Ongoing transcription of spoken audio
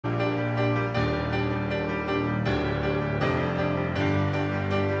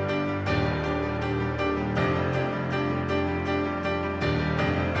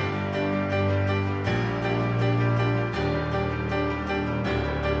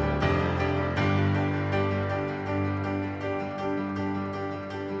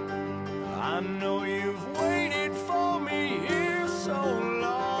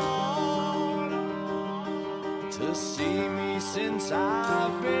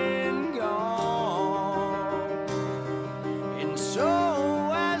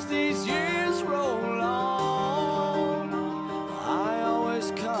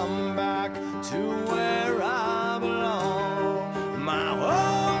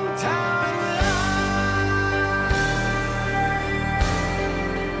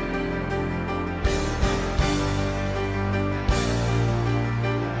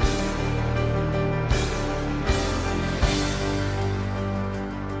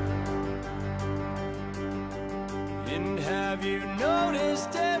And have you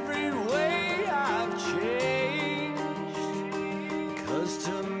noticed every way I've changed? 'Cause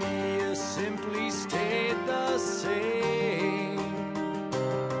to me you simply stayed the same.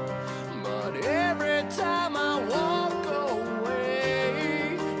 But every time I walk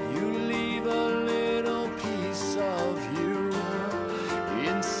away, you leave a little piece of you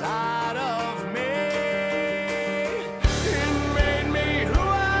inside of me. It made me who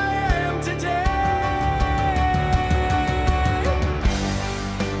I am today.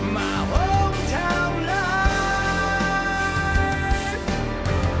 My hometown life,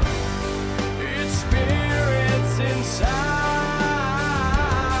 its spirits inside.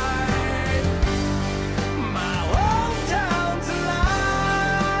 My hometown's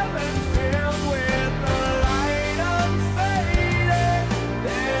alive and filled with the light unfading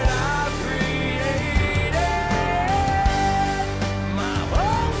that I created. My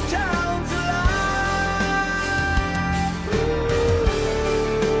hometown's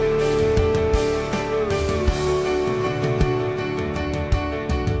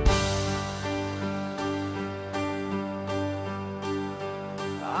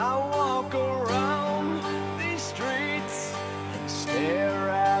I walk around these streets and stare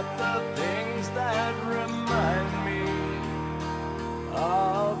at the things that remind me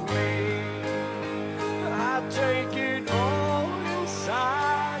of me. I take it all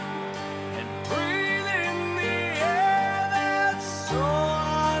inside and breathe in the air that's so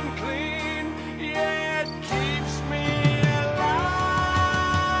unclean, yet keeps me alive.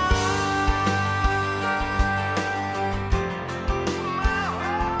 My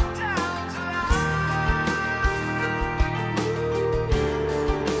hometown's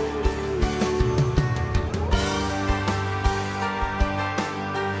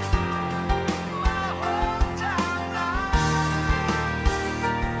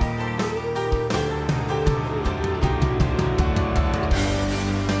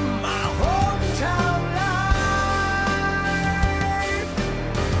my hometown life,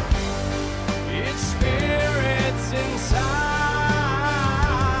 its spirits inside.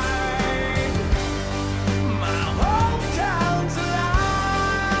 My hometown's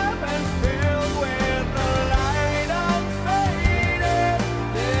alive and filled with the light unfading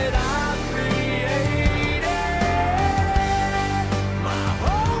that I created. My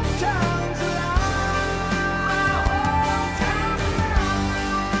hometown's alive.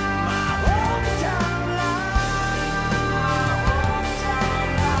 My hometown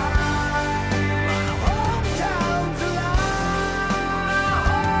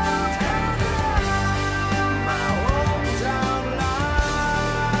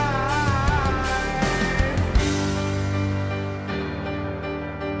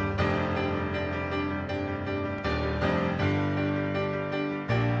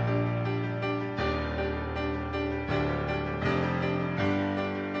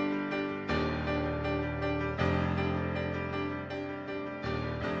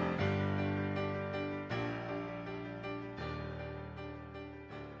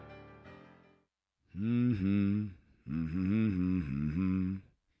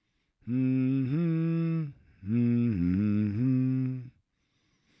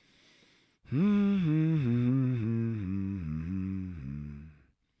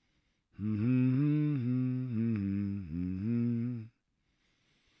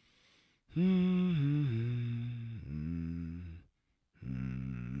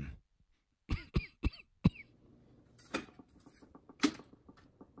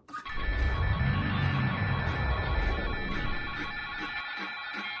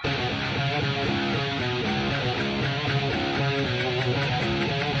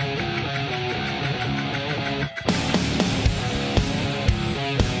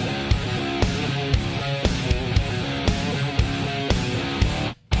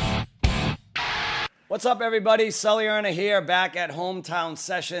What's up, everybody? Sully here, back at Hometown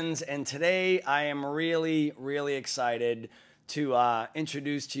Sessions, and today I am really, really excited to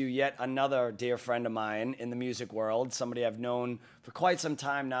introduce to you yet another dear friend of mine in the music world, somebody I've known for quite some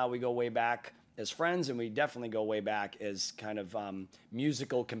time now. We go way back as friends, and we definitely go way back as kind of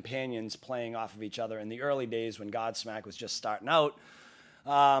musical companions playing off of each other in the early days when Godsmack was just starting out.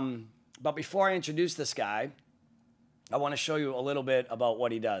 But before I introduce this guy, I want to show you a little bit about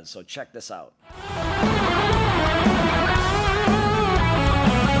what he does, so check this out.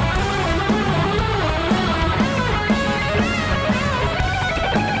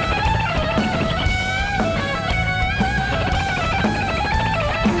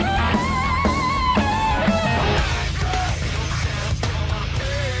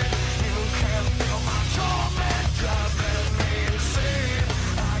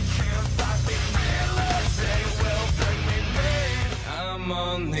 Will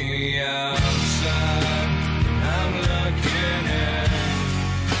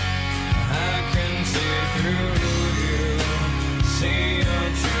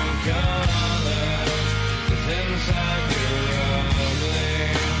colors, 'cause inside you're ugly.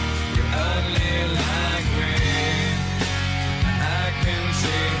 You're ugly like rain. I can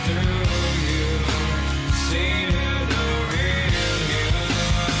see through you, see the real you.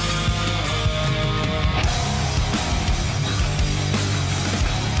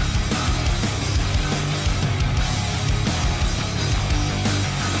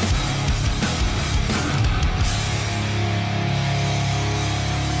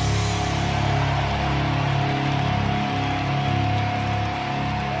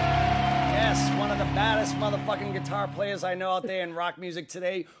 Baddest motherfucking guitar players I know out there in rock music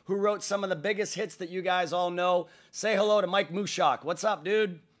today, who wrote some of the biggest hits that you guys all know. Say hello to Mike Mushok. What's up,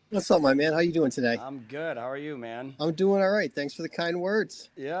 dude? What's up, my man? How you doing today? I'm good. How are you, man? I'm doing all right. Thanks for the kind words.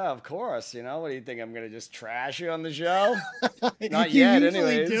 Yeah, of course. You know, what do you think? I'm going to just trash you on the show? Not you yet,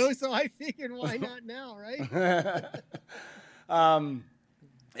 usually anyways. do, so I figured why not now, right?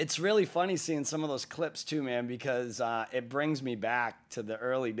 It's really funny seeing some of those clips too, man, because it brings me back to the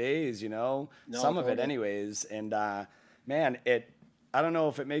early days, you know, some of it anyways. And man, I don't know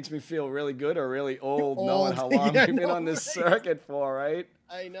if it makes me feel really good or really old knowing how long we've been on this circuit for, right?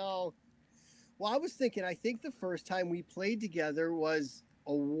 I know. Well, I was thinking, I think the first time we played together was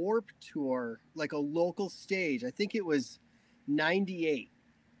a Warped Tour, like a local stage. I think it was 98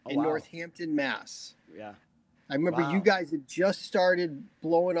 in Northampton, Mass. Yeah. I remember you guys had just started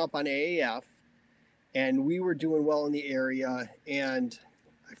blowing up on AAF, and we were doing well in the area, and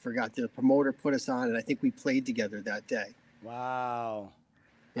I forgot the promoter put us on, and I think we played together that day. Wow.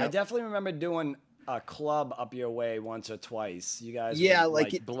 Yep. I definitely remember doing a club up your way once or twice. You guys were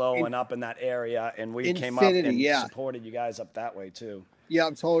like blowing up in that area, and we came up and supported you guys up that way too. Yeah,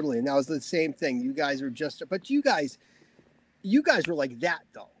 totally. And that was the same thing. You guys were just, but you guys were like that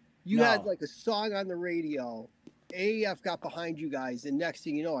though. You had like a song on the radio. AAF got behind you guys, and next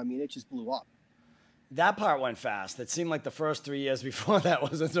thing you know, I mean, it just blew up. That part went fast. It seemed like the first 3 years before that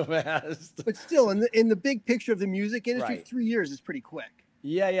wasn't so fast. But still, in the big picture of the music industry, 3 years is pretty quick.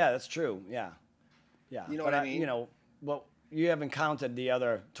 Yeah, that's true. Yeah. You know what I mean? You know, well, you haven't counted the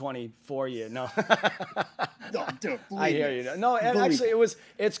other 24 years. No. No, dude, I hear you. No, actually,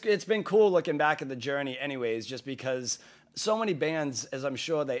 it's been cool looking back at the journey anyways, just because so many bands, as I'm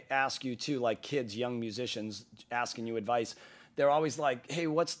sure they ask you too, like kids, young musicians asking you advice, they're always like, hey,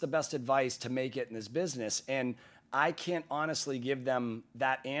 what's the best advice to make it in this business? And I can't honestly give them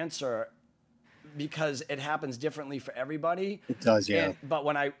that answer because it happens differently for everybody. It does, yeah. But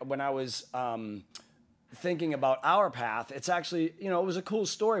when I was thinking about our path, it's actually, you know, it was a cool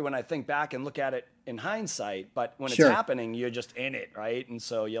story when I think back and look at it in hindsight, but when it's happening, you're just in it, right? And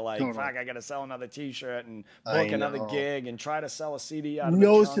so you're like, fuck, I got to sell another t-shirt and book another gig and try to sell a CD out of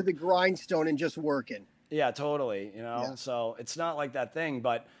nose to the grindstone and just working. Yeah, totally. You know, so it's not like that thing,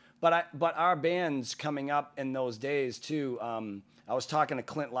 but our bands coming up in those days too. I was talking to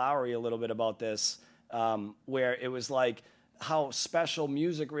Clint Lowry a little bit about this, where it was like how special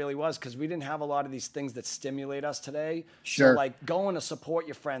music really was, because we didn't have a lot of these things that stimulate us today. Sure. So like going to support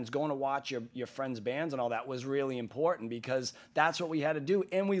your friends, going to watch your friends' bands and all that was really important, because that's what we had to do,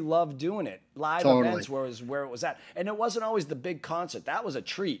 and we loved doing it. Live events was where it was at, and it wasn't always the big concert. That was a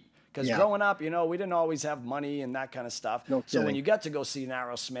treat. Because growing up, you know, we didn't always have money and that kind of stuff. So when you got to go see an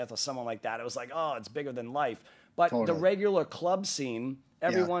Aerosmith or someone like that, it was like, oh, it's bigger than life. But the regular club scene,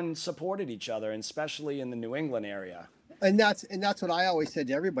 everyone supported each other, and especially in the New England area. And that's what I always said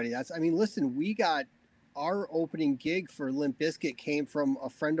to everybody. I mean, listen, we got our opening gig for Limp Bizkit came from a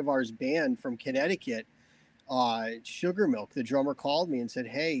friend of ours band from Connecticut, Sugar Milk. The drummer called me and said,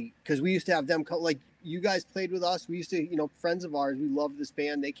 hey, because we used to have them like, you guys played with us. We used to, you know, friends of ours, we loved this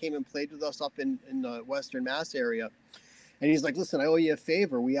band. They came and played with us up in the Western Mass area. And he's like, listen, I owe you a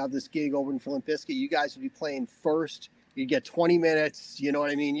favor. We have this gig open for Limp Bizkit. You guys would be playing first. You get 20 minutes. You know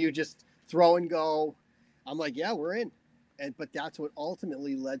what I mean? You just throw and go. I'm like, yeah, we're in. But that's what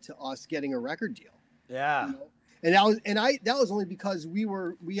ultimately led to us getting a record deal. Yeah. You know? And that was only because we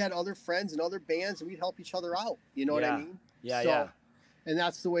had other friends and other bands, and we'd help each other out. You know what I mean? Yeah. And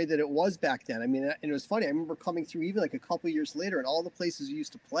that's the way that it was back then. I mean, and it was funny. I remember coming through even like a couple of years later, and all the places we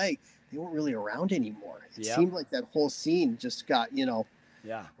used to play, they weren't really around anymore. It seemed like that whole scene just got, you know,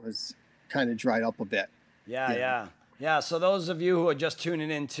 was kind of dried up a bit. Yeah, so those of you who are just tuning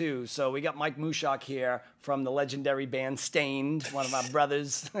in too, so we got Mike Mushok here from the legendary band Stained, one of our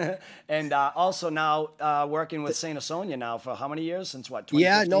brothers, and also now working with Saint Asonia now for how many years? Since what,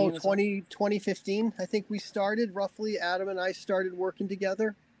 2015? 2015, I think we started, roughly. Adam and I started working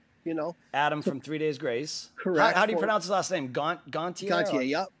together, you know. Adam from 3 Days Grace. Correct. How do you pronounce his last name? Gontier? Gontier,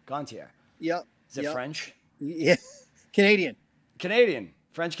 yep. Gontier. Yep. Is it French? Yeah. Canadian. Canadian.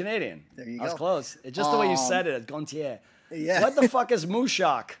 French Canadian. There you I was go. close. It's just the way you said it, Gontier. Yeah. What the fuck is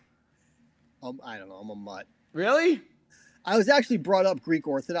Mushok? I don't know. I'm a mutt. Really? I was actually brought up Greek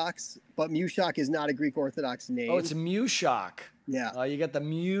Orthodox, but Mushok is not a Greek Orthodox name. Oh, it's Mushok. Yeah. Oh, you got the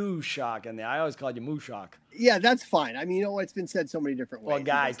Mushok in there. I always called you Mushok. Yeah, that's fine. I mean, you know, it's been said so many different ways. Well,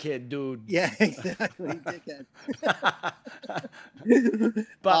 guy, kid, dude. Yeah, exactly. Dickhead.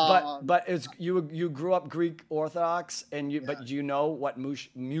 But it's you grew up Greek Orthodox, and but do you know what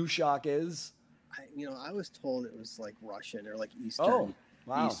Mushok is? I was told it was like Russian or like Eastern. Oh,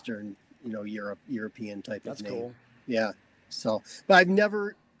 wow. Eastern, European type That's of name. cool. Yeah. So, but I've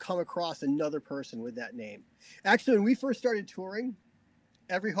never come across another person with that name. Actually, when we first started touring,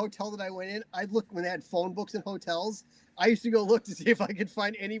 every hotel that I went in, I'd look when they had phone books in hotels. I used to go look to see if I could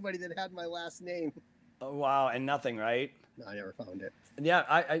find anybody that had my last name. Oh, wow, and nothing, right? No, I never found it.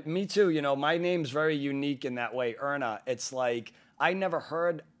 Yeah, me too. My name's very unique in that way, Erna. It's like I never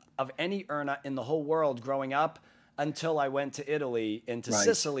heard of any Erna in the whole world growing up until I went to Italy, into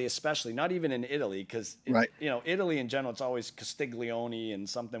Sicily especially, not even in Italy, because, Italy in general, it's always Castiglione and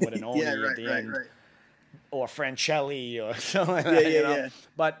something with an oni at the end. Right. Or Francelli or something like that, Yeah.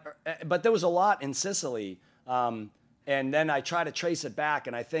 But there was a lot in Sicily. And then I try to trace it back,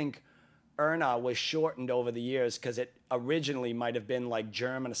 and I think Erna was shortened over the years because it originally might have been like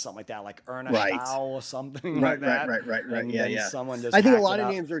German or something like that, like Erna Schau or something like that. Right. And Yeah. Someone just I think a hacked lot it of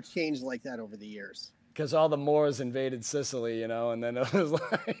up. names are changed like that over the years. Because all the Moors invaded Sicily, and then it was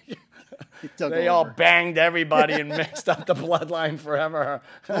like They all banged everybody and mixed up the bloodline forever.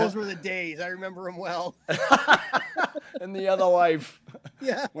 Those were the days. I remember them well. In the other life,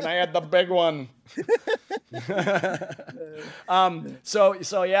 when I had the big one.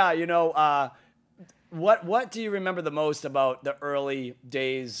 So yeah, what do you remember the most about the early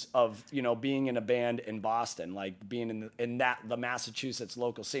days of being in a band in Boston, like being in the Massachusetts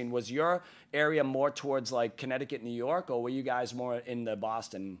local scene? Was your area more towards like Connecticut, New York, or were you guys more in the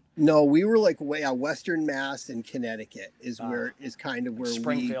Boston? No, we were like Western Mass and Connecticut is kind of where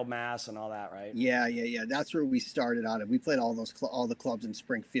Springfield, Mass, and all that, right? Yeah. That's where we started out of. We played all the clubs in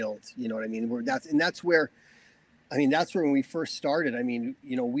Springfield. You know what I mean? That's where when we first started. I mean,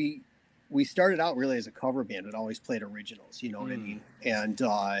 we started out really as a cover band. It always played originals, you know what I mean? And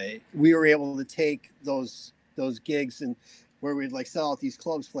we were able to take those gigs and where we'd like sell out these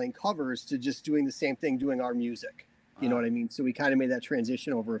clubs playing covers to just doing the same thing, doing our music. You know what I mean? So we kind of made that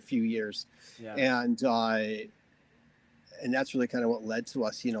transition over a few years. Yeah. And that's really kind of what led to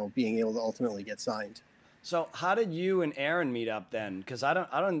us, being able to ultimately get signed. So how did you and Aaron meet up then? Because I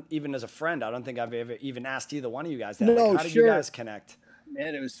don't even as a friend, I don't think I've ever even asked either one of you guys that. No, how did you guys connect?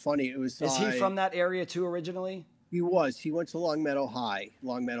 Man, it was funny. Is he from that area too originally? He was. He went to Long Meadow High,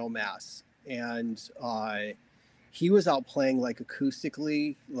 Long Meadow, Mass. And he was out playing like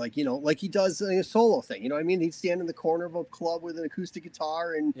acoustically, like he does a solo thing. You know what I mean? He'd stand in the corner of a club with an acoustic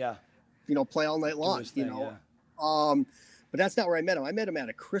guitar and play all night long. But that's not where I met him. I met him at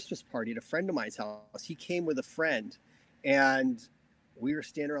a Christmas party at a friend of mine's house. He came with a friend, and we were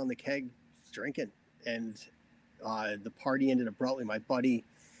standing around the keg drinking, and the party ended abruptly. My buddy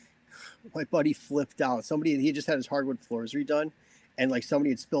flipped out. He just had his hardwood floors redone, and like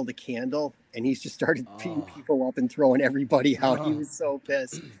somebody had spilled a candle, and he's just started beating people up and throwing everybody out. He was so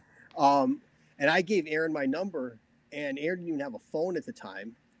pissed. And I gave Aaron my number, and Aaron didn't even have a phone at the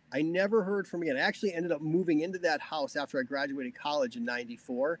time. I never heard from him again. I actually ended up moving into that house after I graduated college in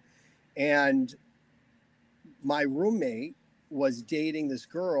 '94, and my roommate was dating this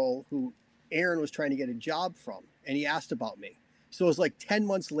girl who Aaron was trying to get a job from, and he asked about me. So it was like 10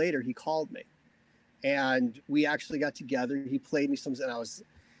 months later, he called me, and we actually got together. He played me some, and I was,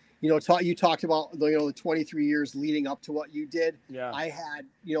 you talked about the 23 years leading up to what you did. Yeah. I had,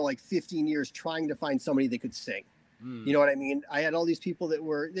 like 15 years trying to find somebody that could sing. You know what I mean? I had all these people that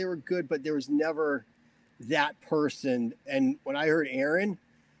were good, but there was never that person. And when I heard Aaron,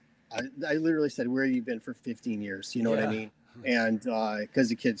 I literally said, "Where have you been for 15 years?" You know what I mean? And because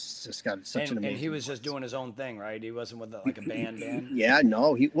the kid's just got such an amazing. And he was just doing his own thing, right? He wasn't with like a band. Yeah,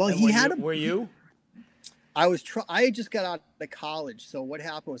 no. Were you? I had just got out of college. So what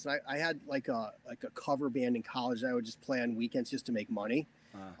happened was I had like a cover band in college. I would just play on weekends just to make money.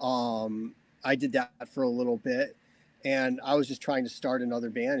 I did that for a little bit. And I was just trying to start another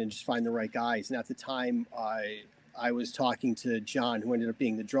band and just find the right guys. And at the time, I was talking to John, who ended up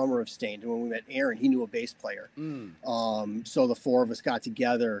being the drummer of Stained. And when we met Aaron, he knew a bass player. So the four of us got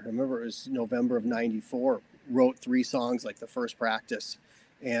together. I remember it was November of '94. Wrote 3 songs, like the first practice.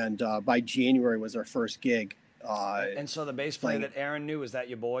 And by January was our first gig. And so the bass player that Aaron knew, was that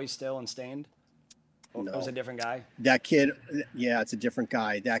your boy still in Stained? Or it was a different guy? That kid, yeah, it's a different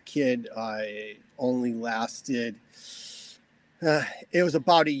guy. That kid only lasted, it was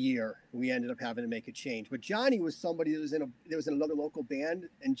about a year. We ended up having to make a change. But Johnny was somebody that was in another local band,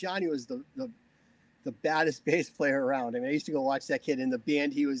 and Johnny was the baddest bass player around. I mean, I used to go watch that kid in the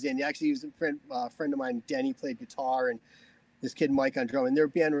band he was in. Actually, he was a friend of mine, Denny, played guitar, and this kid Mike on drum. And their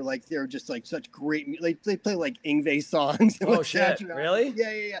band were like, they were just like such great. They play like Yngwie songs. Oh shit! Really?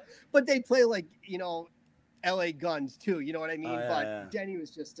 Yeah. But they play like, you know, L.A. Guns too. You know what I mean? Denny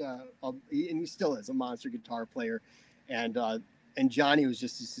was just and he still is a monster guitar player, and Johnny was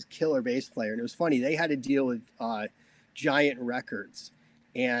just this killer bass player. And it was funny, they had to deal with Giant Records,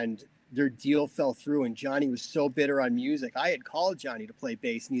 and their deal fell through, and Johnny was so bitter on music. I had called Johnny to play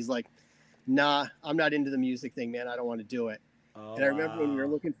bass, and he's like, nah, I'm not into the music thing, man. I don't want to do it. Oh, and I remember when we were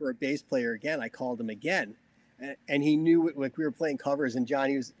looking for a bass player again, I called him again, and he knew, like, we were playing covers, and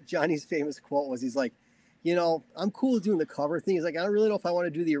Johnny's famous quote was, he's like, you know, I'm cool doing the cover thing. He's like, I don't really know if I want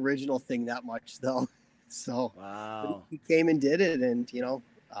to do the original thing that much, though. So wow, he came and did it, and, you know,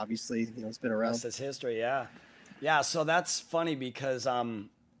 obviously, you know, it's been around. That's his history, yeah. Yeah, so that's funny because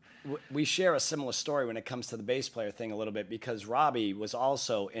we share a similar story when it comes to the bass player thing a little bit, because Robbie was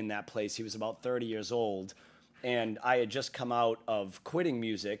also in that place. He was about 30 years old, and I had just come out of quitting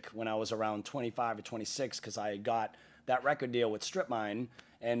music when I was around 25 or 26 because I had got that record deal with Strip Mine,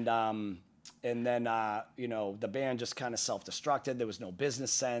 and then you know, the band just kind of self-destructed. There was no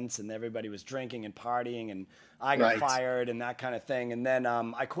business sense, and everybody was drinking and partying, and I got fired and that kind of thing. And then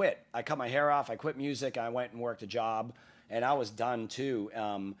I quit. I cut my hair off. I quit music. I went and worked a job, and I was done too.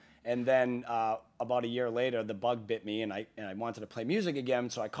 And then about a year later, the bug bit me, and I wanted to play music again.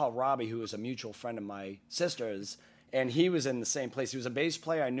 So I called Robbie, who was a mutual friend of my sister's, and he was in the same place. He was a bass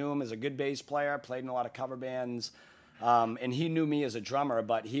player. I knew him as a good bass player. Played in a lot of cover bands, and he knew me as a drummer.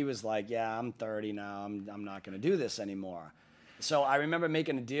 But he was like, "Yeah, I'm 30 now. I'm not going to do this anymore." So I remember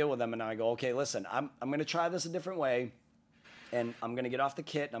making a deal with him, and I go, "Okay, listen, I'm going to try this a different way, and I'm going to get off the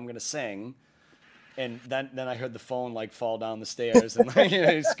kit, and I'm going to sing." And then I heard the phone like fall down the stairs, and like, you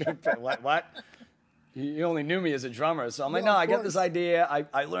know, what? You only knew me as a drummer, so I'm like, no, I got this idea.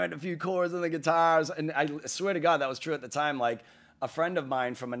 I learned a few chords on the guitars, and I swear to God, that was true at the time. Like, a friend of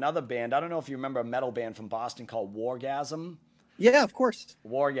mine from another band, I don't know if you remember a metal band from Boston called Wargasm. Yeah, of course.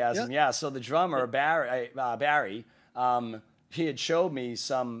 Wargasm, yeah. So the drummer Barry, he had showed me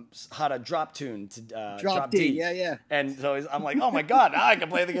how to drop tune to drop D. Yeah. And so I'm like, oh my God, now I can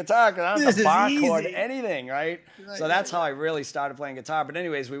play the guitar because I don't have to bar chord anything, right? So that's how I really started playing guitar. But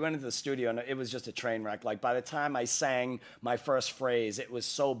anyways, we went into the studio, and it was just a train wreck. Like, by the time I sang my first phrase, it was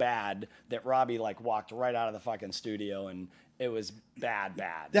so bad that Robbie like walked right out of the fucking studio, and it was bad.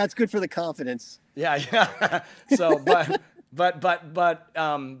 That's good for the confidence. Yeah. So, but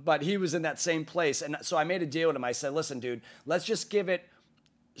he was in that same place, and so I made a deal with him. I said, "Listen, dude, let's just give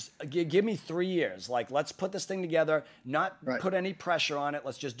me 3 years. Like, let's put this thing together. Not put any pressure on it.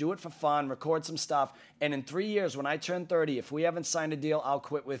 Let's just do it for fun. Record some stuff. And in 3 years, when I turn 30, if we haven't signed a deal, I'll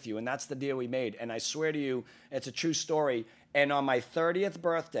quit with you." And that's the deal we made. And I swear to you, it's a true story. And on my 30th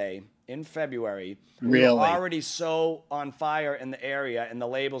birthday in February, we were already so on fire in the area, and the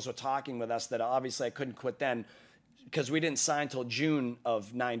labels were talking with us that obviously I couldn't quit then, because we didn't sign till June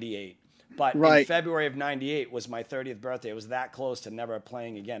of '98. But in February of '98 was my 30th birthday. It was that close to never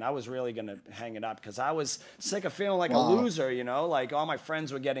playing again. I was really going to hang it up because I was sick of feeling like a loser, you know? Like, all my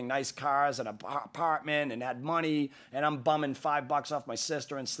friends were getting nice cars and an apartment and had money, and I'm bumming $5 off my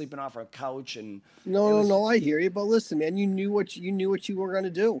sister and sleeping off her couch. And No, I hear you. But listen, man, you knew what you were going to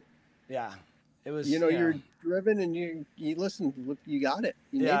do. Yeah. It was, you're driven, and you listen, look, you got it.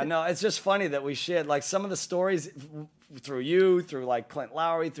 No, it's just funny that we shared like some of the stories through like Clint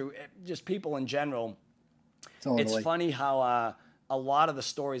Lowry, through just people in general. Totally. It's funny how a lot of the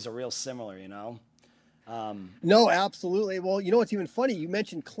stories are real similar, you know? No, absolutely. Well, you know what's even funny? You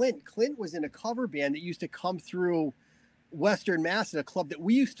mentioned Clint. Clint was in a cover band that used to come through Western Mass at a club that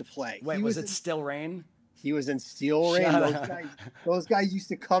we used to play. Wait, was it Still Rain? He was in Steel Rain. Those guys used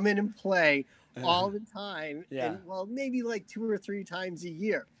to come in and play all the time. Yeah. And, well, maybe like 2 or 3 times a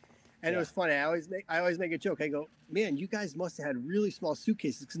year. And it was funny. I always make a joke. I go, man, you guys must have had really small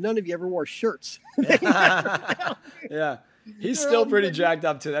suitcases because none of you ever wore shirts. Yeah. He's still pretty jacked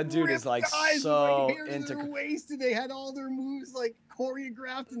up too. That dude is like so into their waist, and they had all their moves like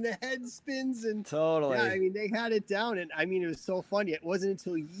choreographed, and the head spins, and totally. Yeah, I mean, they had it down, and I mean, it was so funny. It wasn't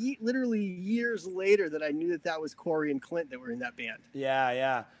until literally years later that I knew that was Corey and Clint that were in that band.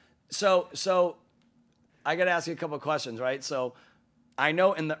 Yeah. So I got to ask you a couple of questions, right? So I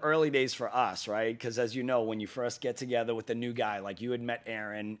know in the early days for us, right? Because as you know, when you first get together with a new guy, like you had met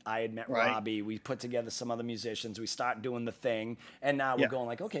Aaron, I had met Right. Robbie, we put together some other musicians, we start doing the thing, and now we're Yeah. going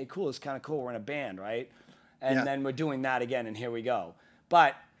like, okay, cool, it's kind of cool, we're in a band, right? And Yeah. then we're doing that again, and here we go.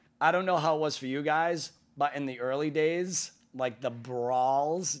 But I don't know how it was for you guys, but in the early days, like the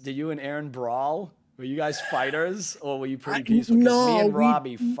brawls, did you and Aaron brawl? Were you guys fighters, or were you pretty peaceful? Because no, me and we-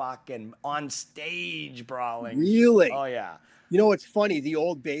 Robbie fucking on stage brawling. Really? Oh yeah. You know what's funny? The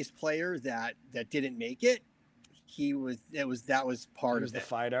old bass player that didn't make it, that was part He was of the it.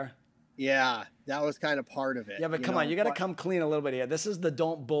 fighter. Yeah, that was kind of part of it. Yeah, but come on, you got to come clean a little bit here. This is the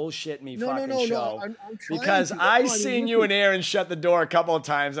don't bullshit me No, fucking show. I'm trying because to. I No, mean, seen you listen. and Aaron shut the door a couple of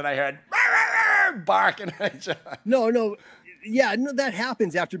times, and I heard barking at you. No, yeah, no, that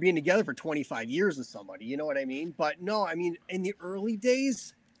happens after being together for 25 years with somebody. You know what I mean? But no, I mean, in the early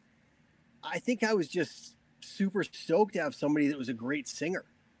days, I think I was just super stoked to have somebody that was a great singer.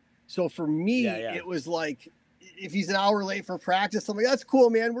 So for me, Yeah. it was like, if he's an hour late for practice, I'm like, that's cool,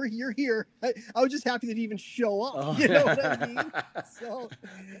 man. You're here. I was just happy that he even show up. Oh. You know what I mean? So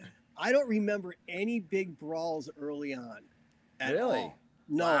I don't remember any big brawls early on. At Really? all.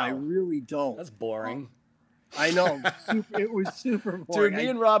 No, Wow. I really don't. That's boring. I know. It was super boring. Dude, me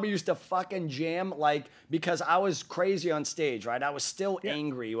and Robbie used to fucking jam, like, because I was crazy on stage, right? I was still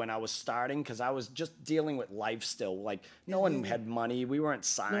angry when I was starting because I was just dealing with life still. Like, no one had money. We weren't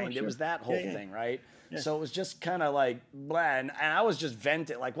signed. It sure. was that whole Yeah. thing, right? Yeah. So it was just kind of like, blah. And I was just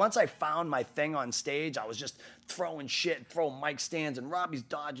venting. Like, once I found my thing on stage, I was just throwing shit, throwing mic stands, and Robbie's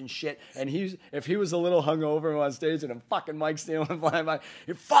dodging shit. And if he was a little hungover on stage and a fucking mic stand went flying by,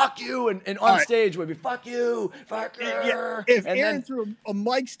 he'd, fuck you. And on stage would be, fuck you, fuck you. Yeah, if and Aaron then, threw a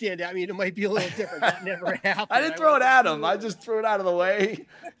mic stand at me, it might be a little different. That never happened. I didn't throw it at him. I just threw it out of the way.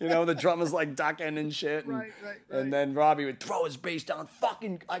 You know, the drummer's like ducking and shit. And, Right. and then Robbie would throw his bass down,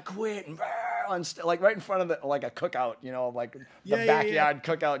 fucking, I quit. And like right in front of like a cookout, you know, like the Yeah. backyard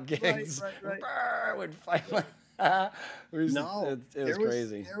cookout gigs. Right. Would fight like it was There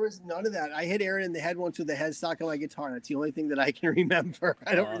crazy. There was none of that. I hit Aaron in the head once with the headstock of my guitar. That's the only thing that I can remember.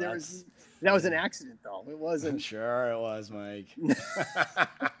 I don't. That was an accident, though. It wasn't. Sure, it was, Mike.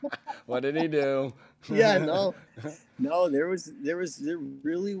 What did he do? Yeah, no. There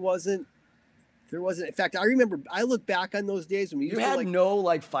really wasn't. There wasn't. In fact, I remember. I look back on those days when we used You to had like. no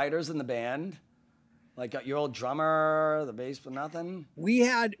like fighters in the band, like your old drummer, the bass, but nothing. We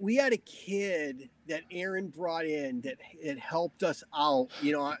had a kid that Aaron brought in that it helped us out.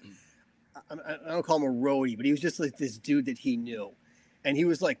 You know, I don't call him a roadie, but he was just like this dude that he knew, and he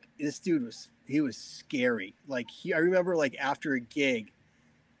was like this dude was scary. Like I remember like after a gig,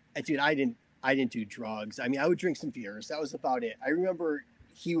 and dude, I didn't do drugs. I mean, I would drink some beers. That was about it. I remember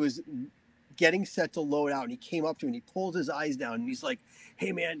he was getting set to load out, and he came up to me and he pulled his eyes down and he's like,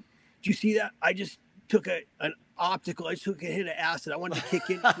 "Hey man, do you see that? I just took an optical. I took a hit of acid. I wanted to kick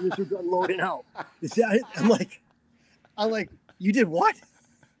in as soon as we're done loading out." Is that it? I'm like, you did what?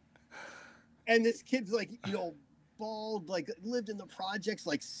 And this kid's like, you know, bald, like lived in the projects,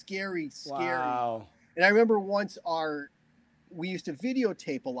 like scary. Wow. And I remember once we used to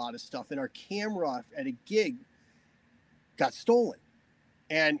videotape a lot of stuff, and our camera at a gig got stolen.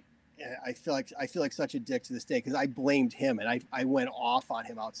 And I feel like such a dick to this day because I blamed him and I went off on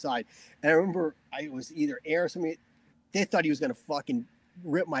him outside. And I remember I was either Aaron or somebody. They thought he was gonna fucking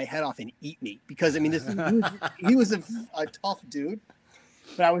rip my head off and eat me because I mean he was a tough dude.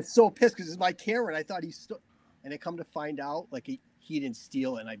 But I was so pissed because it's my camera and I thought he stole. And I come to find out like he didn't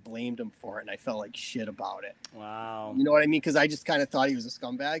steal it and I blamed him for it and I felt like shit about it. Wow. You know what I mean? Because I just kind of thought he was a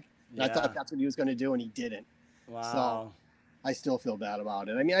scumbag. And Yeah. I thought that's what he was going to do and he didn't. Wow. So I still feel bad about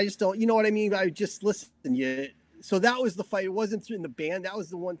it. I mean, I just don't, you know what I mean? I just listen. So that was the fight. It wasn't in the band. That was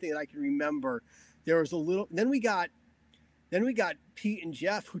the one thing that I can remember. There was a little, then we got Pete and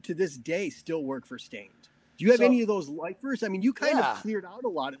Jeff, who to this day still work for Stained. Do you have any of those lifers? I mean, you kind of cleared out a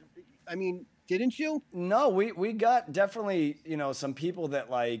lot of, I mean, didn't you? No, we got definitely, you know, some people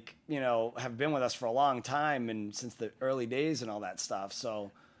that like, you know, have been with us for a long time and since the early days and all that stuff. So,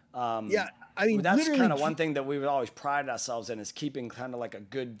 yeah, I mean, that's kind of one thing that we would always pride ourselves in is keeping kind of like a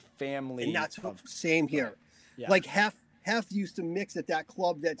good family. And that's same here. Yeah. Like Hef used to mix at that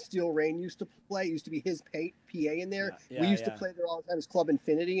club that Steel Rain used to play. It used to be his PA in there. Yeah, we used to play there all the time. His Club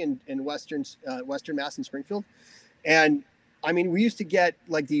Infinity in Western Mass in Springfield. And I mean, we used to get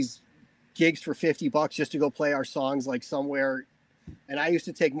like these gigs for $50 just to go play our songs like somewhere. And I used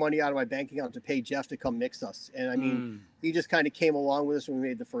to take money out of my bank account to pay Jeff to come mix us. And I mean, he just kind of came along with us when we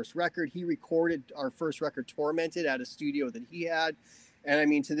made the first record. He recorded our first record, Tormented, at a studio that he had. And I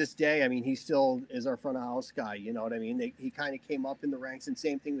mean, to this day, I mean, he still is our front of house guy. You know what I mean? He kind of came up in the ranks, and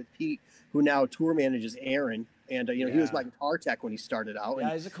same thing with Pete, who now tour manages Aaron. And you know, he was my guitar tech when he started out. Yeah,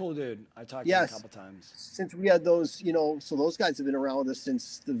 and he's a cool dude. I talked to him a couple times. Since we had those, you know, so those guys have been around with us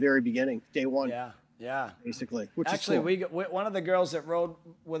since the very beginning, day one. Yeah. Basically. Which actually, is cool. one of the girls that rode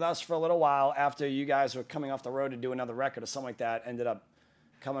with us for a little while after you guys were coming off the road to do another record or something like that ended up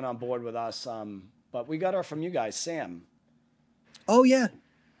coming on board with us. But we got her from you guys, Sam. Oh yeah.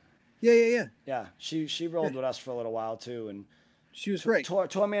 Yeah. She rode with us for a little while too, and she was great.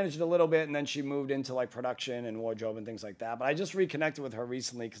 Tour managed a little bit, and then she moved into like production and wardrobe and things like that. But I just reconnected with her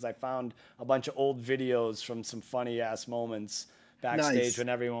recently because I found a bunch of old videos from some funny ass moments backstage when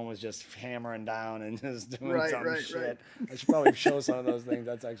everyone was just hammering down and just doing some shit. I should probably show some of those things.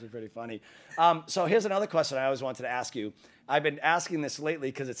 That's actually pretty funny. So here's another question I always wanted to ask you. I've been asking this lately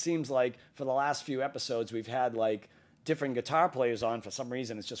because it seems like for the last few episodes we've had like different guitar players on. For some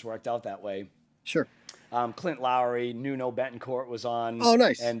reason, it's just worked out that way. Sure. Clint Lowry, Nuno Betancourt was on. Oh,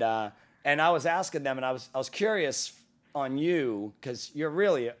 nice. And I was asking them, and I was curious on you because you're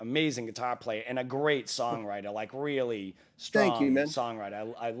really an amazing guitar player and a great songwriter, like really strong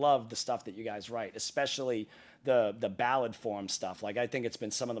songwriter. I love the stuff that you guys write, especially the ballad form stuff. Like I think it's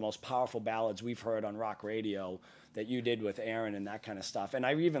been some of the most powerful ballads we've heard on rock radio that you did with Aaron and that kind of stuff. And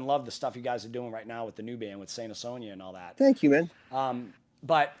I even love the stuff you guys are doing right now with the new band with Saint Asonia and all that. Thank you, man.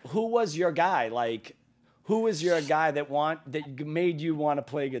 But who was your guy? Like, who was your guy that made you want to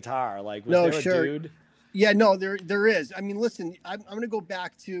play guitar? Like, was there a dude? Yeah, no, there is. I mean, listen, I'm going to go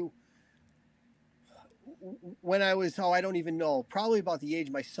back to when I was, I don't even know, probably about the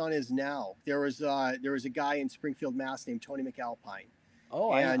age my son is now. There was a guy in Springfield, Mass. named Tony McAlpine.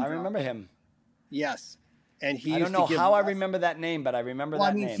 Oh, and, I remember him. Yes. And he I don't know how I remember that name, but I remember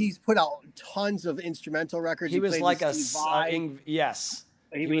that name. I mean, he's put out tons of instrumental records. He was like yes.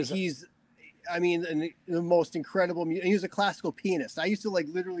 I mean, the most incredible music. He was a classical pianist. I used to like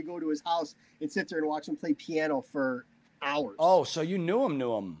literally go to his house and sit there and watch him play piano for hours. Oh, so you knew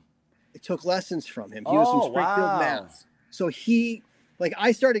him? I took lessons from him. He was from Springfield, Mass. So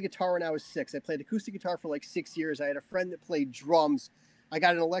I started guitar when I was 6. I played acoustic guitar for like 6 years. I had a friend that played drums. I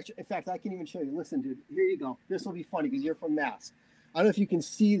got an electric. In fact, I can even show you. Listen, dude, here you go. This will be funny because you're from Mass. I don't know if you can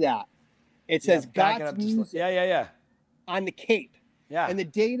see that. It says God's Music on the cape. Yeah. And the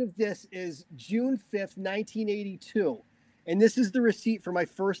date of this is June 5th, 1982. And this is the receipt for my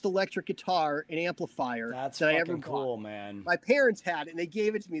first electric guitar and amplifier that I ever bought. Cool, man. My parents had it, and they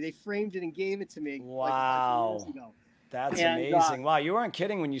gave it to me. They framed it and gave it to me. Wow. Like a bunch of years ago. That's amazing. Wow, you weren't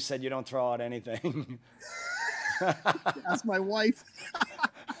kidding when you said you don't throw out anything. That's my wife.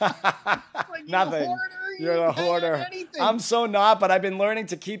 Nothing. You're a hoarder. I'm so not, but I've been learning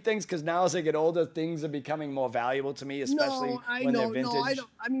to keep things because now as I get older, things are becoming more valuable to me, especially when they're vintage. No, I don't.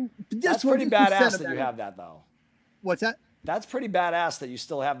 I mean, that's pretty badass that you have that, though. What's that? That's pretty badass that you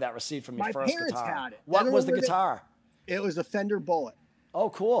still have that receipt from your first guitar. My parents had it. What was the guitar? It was a Fender Bullet. Oh,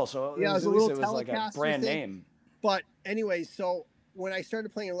 cool. So yeah, it was like a brand name. But anyway, so when I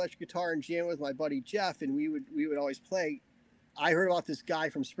started playing electric guitar and jamming with my buddy Jeff, and we would always play, I heard about this guy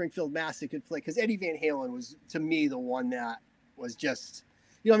from Springfield, Mass. that could play, because Eddie Van Halen was, to me, the one that was just,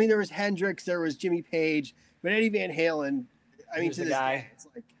 I mean, there was Hendrix, there was Jimmy Page, but Eddie Van Halen, I mean, to this day, it's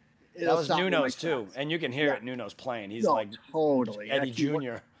like, that was Nuno's too, and you can hear it. Nuno's playing. He's like totally Eddie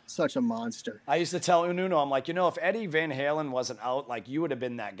Jr. Such a monster. I used to tell Nuno, I'm like, if Eddie Van Halen wasn't out, like you would have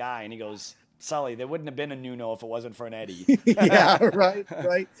been that guy. And he goes, Sully, there wouldn't have been a Nuno if it wasn't for an Eddie. Yeah,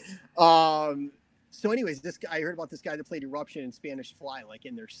 right. So anyways, I heard about this guy that played Eruption and Spanish Fly, like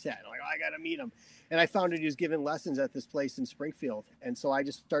in their set. I'm like, I got to meet him. And I found out he was giving lessons at this place in Springfield. And so I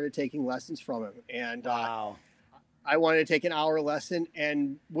just started taking lessons from him. And wow. I wanted to take an hour lesson.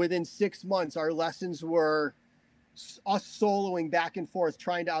 And within 6 months, our lessons were us soloing back and forth,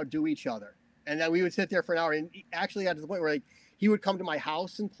 trying to outdo each other. And then we would sit there for an hour. And actually got to the point where he would come to my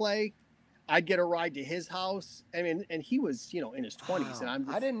house and play. I'd get a ride to his house. I mean, and he was, in his 20s. Wow. And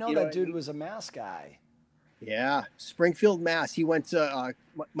I didn't know that dude was a Mass guy. Yeah. Springfield, Mass. He went to,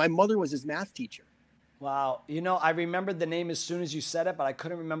 my mother was his math teacher. Wow. I remembered the name as soon as you said it, but I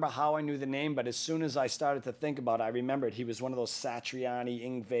couldn't remember how I knew the name. But as soon as I started to think about it, I remembered he was one of those Satriani,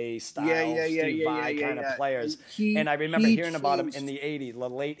 Yngwie style, Steve Vai kind of players. And I remember hearing about him in the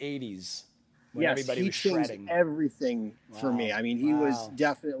late 80s. When everybody was shredding. Everything for me. I mean, he was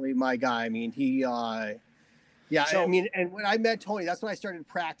definitely my guy. I mean, I mean, and when I met Tony, that's when I started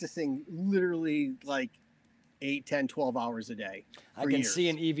practicing literally like 8, 10, 12 hours a day. I can see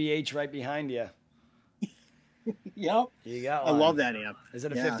an EVH right behind you. Yep. You got one. I love that amp. Is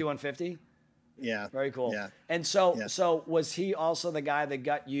it a 5150? Yeah. Very cool. Yeah. And so, Yeah. so was he also the guy that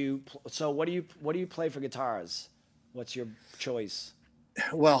got you? So what do you play for guitars? What's your choice?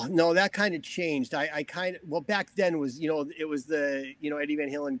 Well, no, that kind of changed. I kind of, well, back then was, it was the, Eddie Van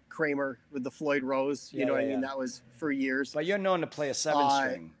Halen Kramer with the Floyd Rose. You Yeah, know what yeah, I mean? yeah. That was for years. But you're known to play a seven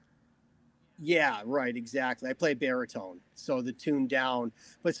string. Yeah, right. Exactly. I play baritone. So the tune down.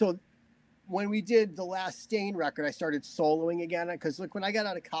 But so when we did the last Stain record, I started soloing again. Because look, when I got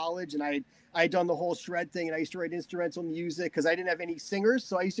out of college and I had done the whole shred thing and I used to write instrumental music because I didn't have any singers.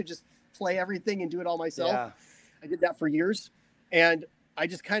 So I used to just play everything and do it all myself. Yeah. I did that for years. And I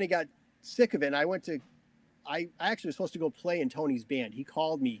just kind of got sick of it. And I actually was supposed to go play in Tony's band. He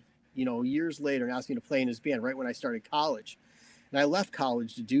called me, years later and asked me to play in his band right when I started college. And I left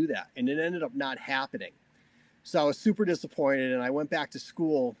college to do that. And it ended up not happening. So I was super disappointed. And I went back to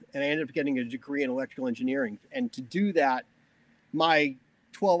school and I ended up getting a degree in electrical engineering. And to do that, my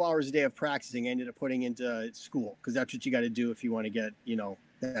 12 hours a day of practicing I ended up putting into school because that's what you got to do if you want to get,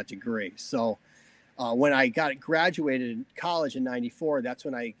 that degree. So when I got graduated in college in '94, that's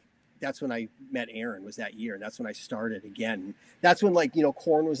when I met Aaron, was that year. And that's when I started again. That's when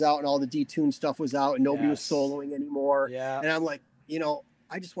Korn was out and all the detune stuff was out and nobody was soloing anymore. Yeah. And I'm like,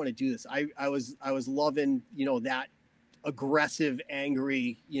 I just want to do this. I was loving, that aggressive,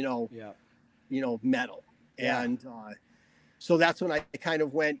 angry, metal. Yeah. And so that's when I kind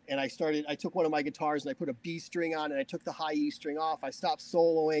of went and I took one of my guitars and I put a B string on and I took the high E string off. I stopped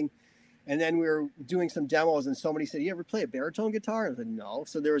soloing. And then we were doing some demos and somebody said, you ever play a baritone guitar? I said, no.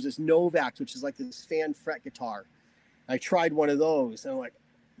 So there was this Novak, which is like this fan fret guitar. I tried one of those and I'm like,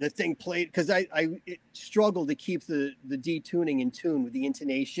 the thing played, because it struggled to keep the detuning in tune with the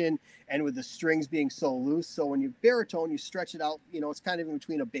intonation and with the strings being so loose. So when you baritone, you stretch it out, it's kind of in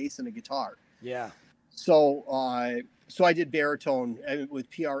between a bass and a guitar. Yeah. So I did baritone with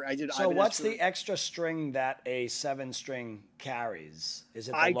PR. So what's the extra string that a 7-string carries? Is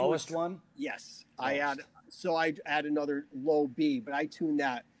it the lowest one? Yes. Lowest. I add another low B, but I tune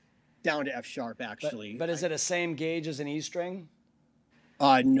that down to F sharp actually. But is it the same gauge as an E string?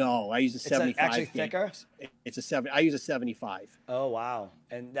 No, I use a 75. It's actually thicker? It's a 7. I use a 75. Oh, wow.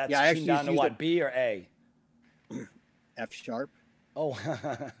 And that's I tuned down to what, B or A? F sharp. Oh.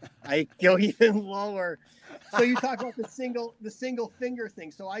 I go even lower. So you talk about the single finger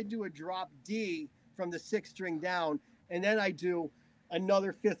thing. So I do a drop D from the 6th string down, and then I do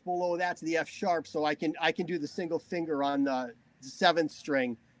another 5th below that to the F sharp. So I can do the single finger on the 7th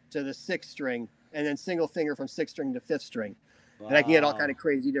string to the 6th string, and then single finger from 6th string to 5th string. Wow. And I can get all kind of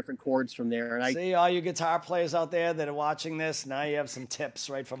crazy different chords from there. And see, all you guitar players out there that are watching this, now you have some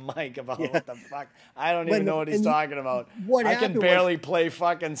tips right from Mike about what the fuck. I don't even know what he's talking about. I can barely play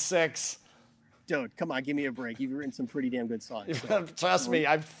fucking 6. Dude, come on, give me a break. You've written some pretty damn good songs. So. Trust me,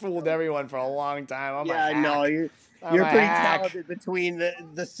 I've fooled everyone for a long time. I know. You're pretty talented between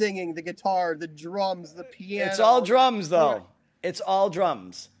the singing, the guitar, the drums, the piano. It's all drums, though. It's all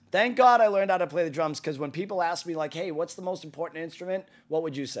drums. Thank God I learned how to play the drums, because when people ask me, like, hey, what's the most important instrument? What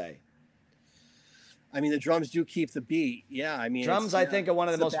would you say? I mean, the drums do keep the beat. Yeah, I mean. Drums, I think, are one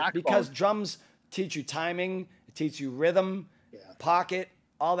of the most, because drums teach you timing, it teach you rhythm, pocket,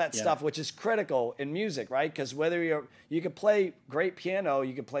 all that stuff, which is critical in music, right? Because whether you can play great piano,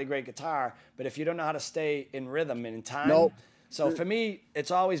 you can play great guitar, but if you don't know how to stay in rhythm and in time. Nope. So for me, it's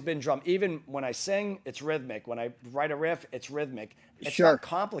always been drum. Even when I sing, it's rhythmic. When I write a riff, it's rhythmic. It's not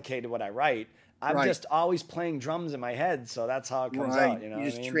complicated what I write. I'm just always playing drums in my head, so that's how it comes out. You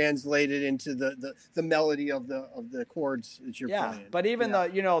just translate it into the melody of the chords that you're playing. But even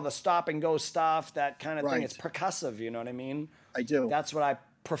the stop and go stuff, that kind of thing, it's percussive. You know what I mean? I do. That's what I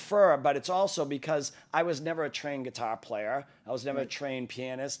prefer, but it's also because I was never a trained guitar player. I was never a trained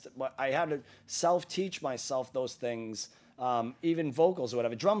pianist. I had to self-teach myself those things. Even vocals or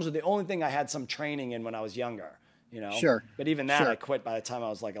whatever. Drums were the only thing I had some training in when I was younger, Sure. But even that, I quit by the time I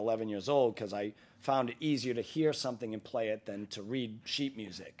was like 11 years old because I found it easier to hear something and play it than to read sheet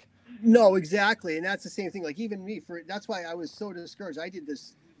music. No, exactly. And that's the same thing. Like even me, that's why I was so discouraged. I did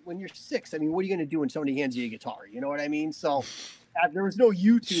this when you're 6. I mean, what are you going to do when somebody hands you a guitar? You know what I mean? So there was no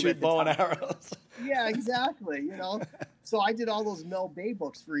YouTube at the bow time. and arrows. Yeah, exactly. So I did all those Mel Bay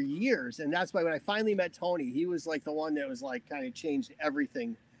books for years. And that's why when I finally met Tony, he was like the one that was like kind of changed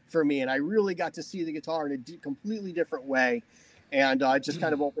everything for me. And I really got to see the guitar in a completely different way. And it just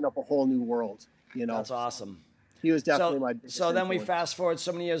kind of opened up a whole new world, That's awesome. He was definitely my biggest So then we influence. fast forward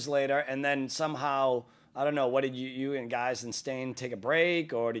so many years later, and then somehow, I don't know, what did you and guys in Stain take a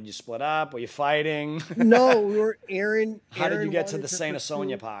break, or did you split up? Were you fighting? No, we were Aaron. How did you get to wanted the Saint pursue-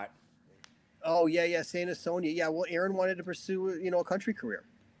 Asonia part? Oh, yeah, Saint Asonia. Yeah, well, Aaron wanted to pursue, a country career.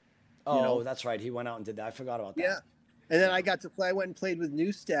 Oh, that's right. He went out and did that. I forgot about that. Yeah. And then I got to play. I went and played with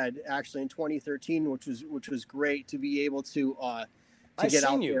Newstead actually in 2013, which was great to be able to get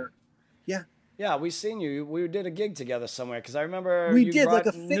out there. Yeah. Yeah, we seen you. We did a gig together somewhere because I remember We you did brought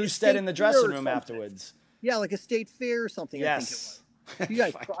like a Newstead in the dressing room afterwards. Yeah, like a state fair or something. Yes. I think it was. You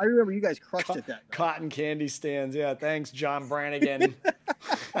guys, I remember you guys crushed it that night. Cotton candy stands. Yeah, thanks, John Brannigan.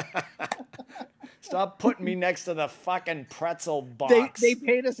 Stop putting me next to the fucking pretzel box. They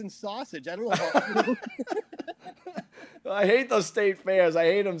paid us in sausage. I don't know how. I hate those state fairs. I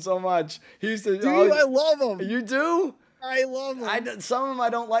hate them so much. He used to. Dude, I love them. You do? I love them. Some of them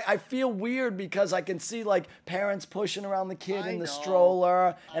I don't like. I feel weird because I can see like parents pushing around the kid in the know.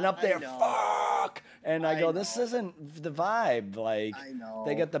 stroller and up there, know. fuck. And I go, know. this isn't the vibe. Like, I know.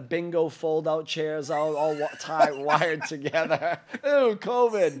 they got the bingo fold-out chairs all wired together. Ew,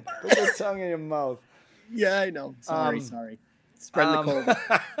 COVID. Put your tongue in your mouth. Yeah, I know. Sorry. Spreading the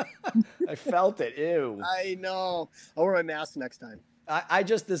COVID. I felt it. Ew. I know. I'll wear my mask next time. I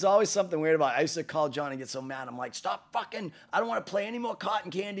just, there's always something weird about it. I used to call John and get so mad. I'm like, stop fucking, I don't want to play any more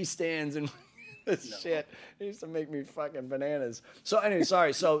cotton candy stands and this shit. It used to make me fucking bananas. So anyway,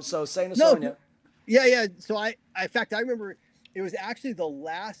 sorry. So Saint Asonia. Yeah. So in fact, I remember it was actually the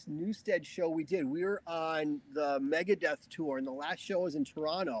last Newstead show we did. We were on the Megadeth tour and the last show was in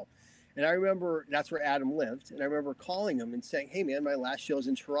Toronto. And I remember that's where Adam lived. And I remember calling him and saying, hey man, my last show's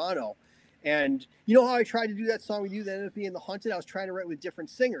in Toronto. And you know how I tried to do that song with you that ended up being The Hunted? I was trying to write with different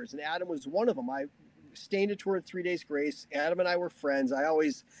singers, and Adam was one of them. I Stained toured 3 Days Grace. Adam and I were friends. I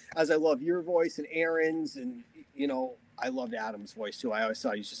always, as I love your voice and Aaron's, and you know, I loved Adam's voice too. I always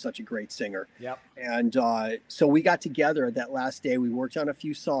thought he was just such a great singer. Yep. And so we got together that last day. We worked on a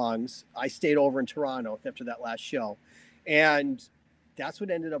few songs. I stayed over in Toronto after that last show, and that's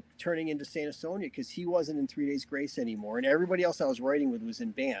what ended up turning into Saint Asonia because he wasn't in 3 Days Grace anymore, and everybody else I was writing with was in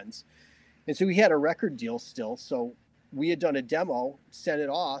bands. And so we had a record deal still. So we had done a demo, sent it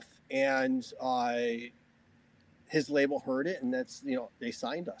off, and his label heard it, and that's, you know, they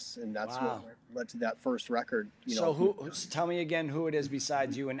signed us, and that's what led to that first record. You know. So tell me again who it is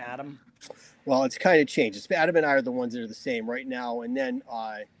besides you and Adam? Well, it's kind of changed. It's Adam and I are the ones that are the same right now, and then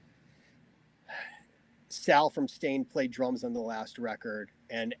Sal from Stain played drums on the last record,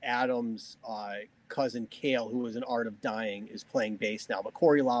 and Adam's cousin Cale, who was in Art of Dying, is playing bass now. But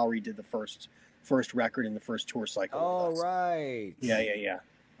Corey Lowry did the first record in the first tour cycle. Oh, right. Yeah.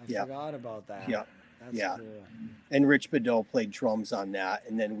 I forgot about that. Yeah. That's cool. And Rich Bedeau played drums on that,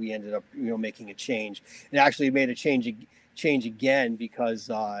 and then we ended up, you know, making a change. And actually made a change again because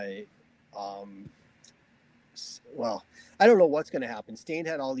well, I don't know what's going to happen. Stain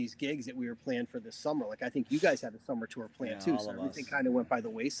had all these gigs that we were planned for this summer. Like I think you guys had a summer tour planned too, so everything kind of went by the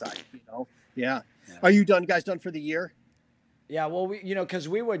wayside. You know, yeah. Are you guys done for the year? Yeah, well, because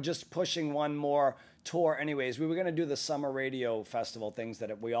we were just pushing one more tour anyways. We were going to do the summer radio festival things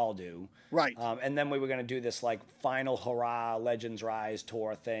that we all do. Right. And then we were going to do this like final hurrah Legends Rise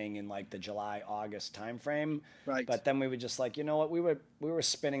tour thing in like the July, August timeframe. Right. But then we were just like, you know what? We were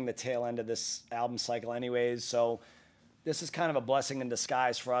spinning the tail end of this album cycle anyways. So this is kind of a blessing in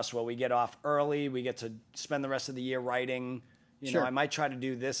disguise for us where we get off early. We get to spend the rest of the year writing. You know, I might try to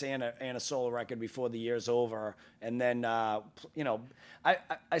do this and a solo record before the year's over. And then, you know,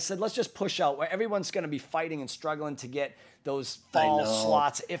 I said, let's just push out where everyone's going to be fighting and struggling to get those fall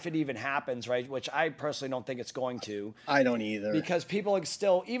slots if it even happens, right? Which I personally don't think it's going to. I don't either. Because people are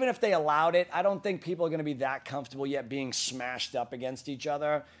still, even if they allowed it, I don't think people are going to be that comfortable yet being smashed up against each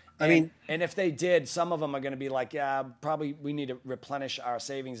other. And if they did, some of them are going to be like, yeah, probably we need to replenish our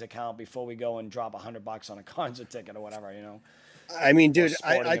savings account before we go and drop $100 on a concert ticket or whatever, you know? I mean, dude,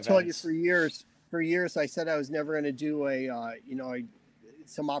 I told you for years, I said I was never going to do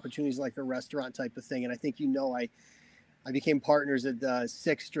some opportunities like a restaurant type of thing. And I think, I became partners at the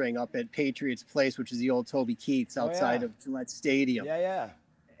Six String up at Patriots Place, which is the old Toby Keith's outside of Gillette Stadium. Yeah.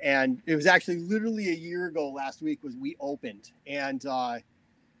 And it was actually literally a year ago last week was we opened, and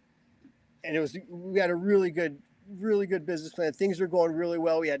we had a really good business plan. Things were going really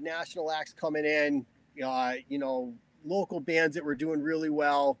well. We had national acts coming in, local bands that were doing really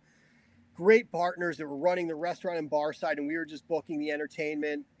well, great partners that were running the restaurant and bar side, and we were just booking the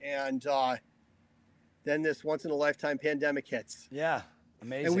entertainment. And then this once in a lifetime pandemic hits. Yeah.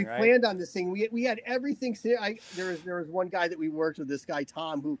 Amazing. And we planned on this thing. We had everything. There was one guy that we worked with, this guy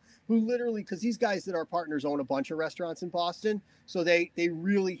Tom, who literally, because these guys that are partners own a bunch of restaurants in Boston, so they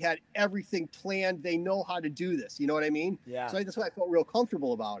really had everything planned. They know how to do this. You know what I mean? Yeah. So that's why I felt real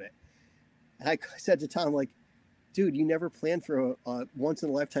comfortable about it. And I said to Tom, like, dude, you never planned for a once in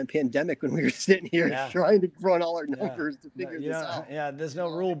a lifetime pandemic when we were sitting here Yeah. trying to run all our Yeah. numbers to figure You this know, out. yeah, there's no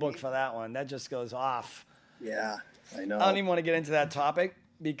rule book for that one. That just goes off. Yeah, I know. I don't even want to get into that topic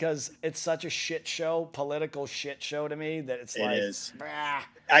because it's such a shit show, political shit show to me that it's like, It is. "Bah,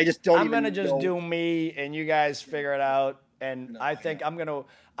 I just don't. I'm even gonna just know. do me and you guys figure it out." And No, I think I'm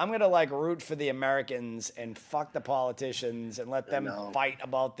gonna like root for the Americans and fuck the politicians and let them know. fight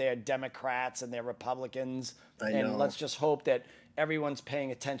about their Democrats and their Republicans. I And know. let's just hope that everyone's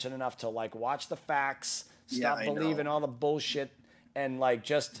paying attention enough to like watch the facts, Yeah, stop I know. believing all the bullshit, and like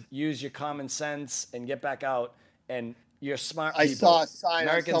just use your common sense and get back out. And you're smart I people. saw a sign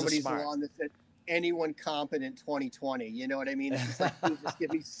Americans on are somebody's smart. lawn that said, "Anyone competent 2020." You know what I mean? It's just like, please just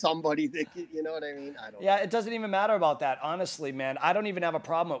give me somebody that, you know what I mean? I don't. Yeah, it doesn't even matter about that. Honestly, man, I don't even have a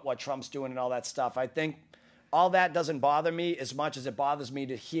problem with what Trump's doing and all that stuff. I think all that doesn't bother me as much as it bothers me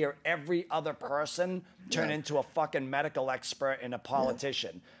to hear every other person turn Yeah. into a fucking medical expert and a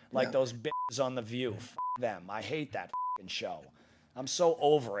politician. Like Yeah. those bitches on The View. F them. I hate that fucking show. I'm so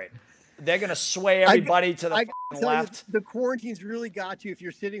over it. They're going to sway everybody to the I fucking tell you, left. the quarantine's really got you if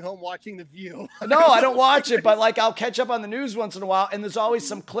you're sitting home watching The View. No, I don't watch it, but like I'll catch up on the news once in a while, and there's always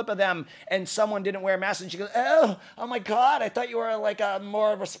some clip of them, and someone didn't wear a mask, and she goes, "Oh my God, I thought you were like a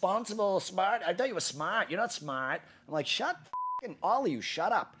more responsible, smart. I thought you were smart. You're not smart." I'm like, shut, fucking all of you,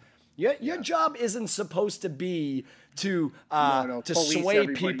 shut up. Your job isn't supposed to be to No, to police sway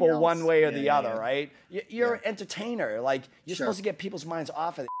everybody people else. one way or Yeah, the yeah, other, yeah. right? You're an entertainer. Like you're Sure. supposed to get people's minds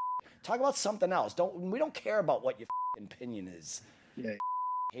off of it. Talk about something else. We don't care about what your opinion is. Yeah.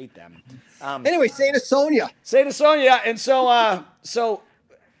 Hate them. Anyway, Saint Asonia. Say to Sonia, and so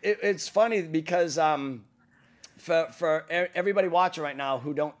it's funny because for everybody watching right now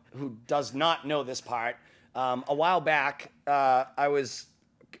who does not know this part, a while back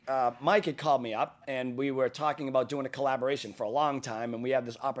Mike had called me up and we were talking about doing a collaboration for a long time, and we had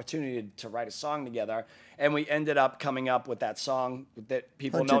this opportunity to write a song together, and we ended up coming up with that song that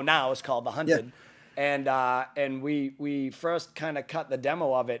people know Hunted. now is called The Hunted. And we first kind of cut the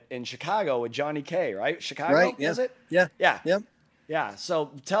demo of it in Chicago with Johnny K, right? Chicago, Right, yeah. was it? Yeah. Yeah. Yep. Yeah.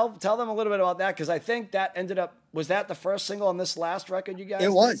 So tell them a little bit about that, because I think that ended up, was that the first single on this last record you guys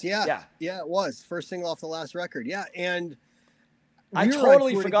It was, did? yeah. Yeah. Yeah, it was. First single off the last record. Yeah. And I we were on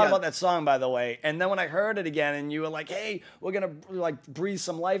totally tour forgot together. about that song, by the way. And then when I heard it again and you were like, "Hey, we're going to like breathe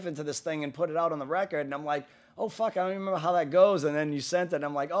some life into this thing and put it out on the record." And I'm like, "Oh fuck, I don't even remember how that goes." And then you sent it and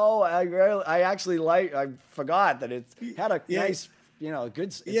I'm like, "Oh, I forgot that it had a nice, good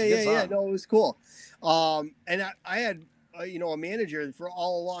it's a good song. No, it was cool. And I had a manager for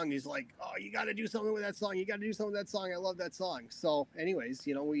all along. He's like, "Oh, you got to do something with that song. You got to do something with that song. I love that song." So anyways,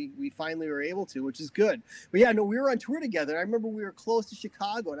 we finally were able to, which is good. But yeah, no, we were on tour together. I remember we were close to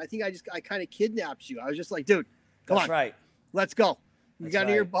Chicago, and I think I kind of kidnapped you. I was just like, "Dude, come That's on, right. let's go. You That's got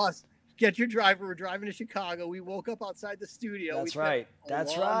in your right. bus. Get your driver. We're driving to Chicago." We woke up outside the studio. That's We right. spent a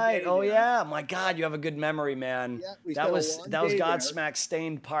That's long right. day Oh there. yeah. My God, you have a good memory, man. Yeah, we that spent a was long that was day there. Godsmack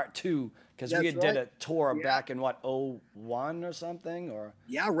Stained Part 2, because we That's did right. a tour Yeah. back in what, 01 or something, or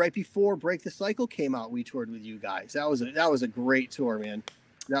Yeah, right before Break the Cycle came out, we toured with you guys. That was a great tour, man.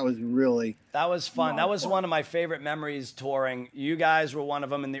 That was really that was fun. lot That of was fun. one of my favorite memories touring. You guys were one of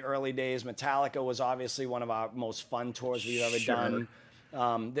them in the early days. Metallica was obviously one of our most fun tours we've ever Sure. done.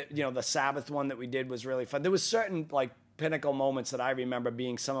 The Sabbath one that we did was really fun. There was certain like pinnacle moments that I remember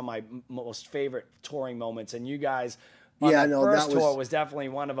being some of my most favorite touring moments, and you guys on Yeah, that no, first that was- tour was definitely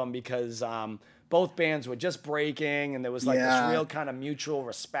one of them, because both bands were just breaking, and there was like Yeah. this real kind of mutual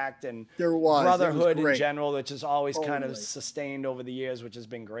respect and There was. It was brotherhood in great. general, which is always kind of Totally. sustained over the years, which has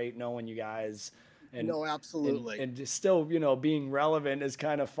been great knowing you guys. And, No, absolutely. And just still, being relevant is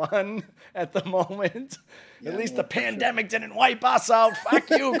kind of fun at the moment. Yeah, At least no, the for sure. pandemic didn't wipe us out. Fuck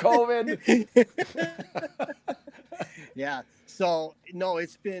you, COVID. Yeah. So no,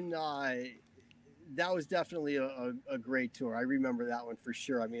 it's been that was definitely a great tour. I remember that one for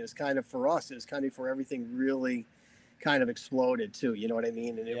sure. I mean, it's kind of for us. It was kind of for everything really kind of exploded too. You know what I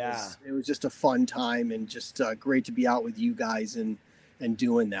mean? And it was just a fun time, and just great to be out with you guys and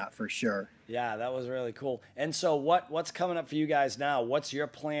doing that for sure. Yeah, that was really cool. And so what's coming up for you guys now? What's your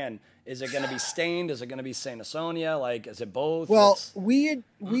plan? Is it going to be Stained? Is it going to be Saint Asonia? Like, is it both? Well, we had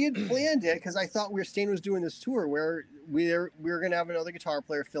planned it because I thought Stain was doing this tour where we were going to have another guitar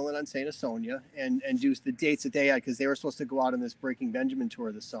player fill in on Saint Asonia and do the dates that they had, because they were supposed to go out on this Breaking Benjamin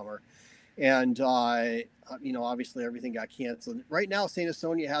tour this summer, and obviously everything got canceled. Right now, Saint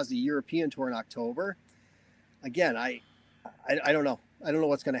Asonia has a European tour in October. Again, I don't know. I don't know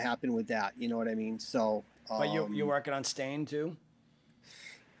what's going to happen with that. You know what I mean? So, but you're working on Stained too?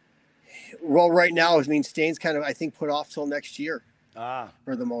 Well, right now, I mean, Stain's kind of, I think, put off till next year Ah.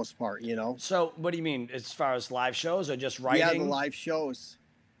 for the most part, you know? So what do you mean as far as live shows or just writing? Yeah, the live shows.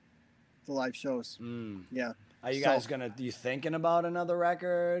 The live shows. Yeah. Are you guys you thinking about another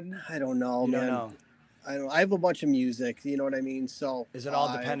record? I don't know, You man. don't know. I have a bunch of music, you know what I mean? So Is it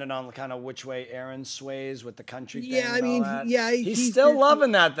all dependent on kind of which way Aaron sways with the country thing? Yeah, I and all mean, that? yeah, he's still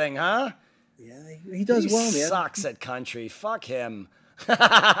loving that thing, huh? Yeah, he does well, man. Sucks at country. Fuck him.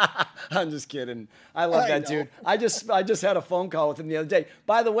 I'm just kidding. I love that dude. I just had a phone call with him the other day.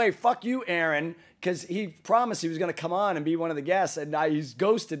 By the way, fuck you, Aaron, because he promised he was going to come on and be one of the guests, and he's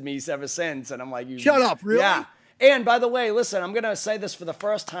ghosted me ever since. And I'm like, shut up, really? Yeah. And by the way, listen, I'm going to say this for the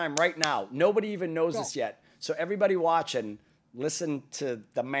first time right now. Nobody even knows this yet. So everybody watching, listen to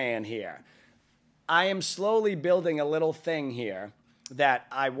the man here. I am slowly building a little thing here that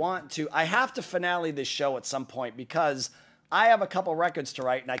I have to finale this show at some point because I have a couple records to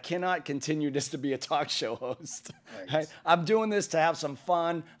write and I cannot continue just to be a talk show host. Right? I'm doing this to have some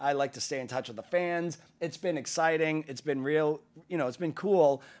fun. I like to stay in touch with the fans. It's been exciting. It's been real, it's been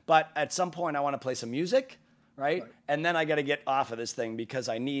cool. But at some point I want to play some music. Right? And then I got to get off of this thing because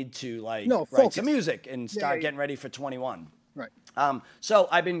I need to write some music and start getting ready for 21. Right. So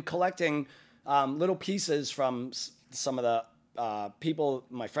I've been collecting little pieces from some of the people,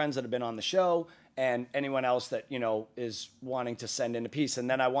 my friends that have been on the show, and anyone else that is wanting to send in a piece. And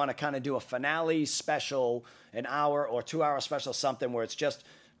then I want to kind of do a finale special, an hour or 2 hour special, something where it's just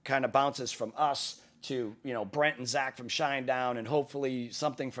kind of bounces from us to Brent and Zach from Shinedown, and hopefully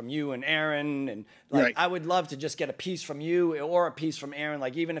something from you and Aaron, and I would love to just get a piece from you or a piece from Aaron,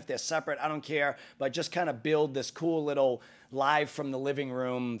 even if they're separate, I don't care, but just kind of build this cool little live from the living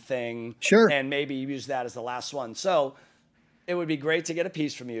room thing, and maybe use that as the last one. So it would be great to get a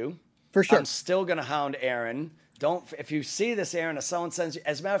piece from you. For sure. I'm still gonna hound Aaron. If you see this, Aaron, if someone sends you,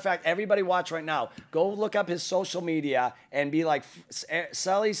 as a matter of fact, everybody watch right now, go look up his social media and be like,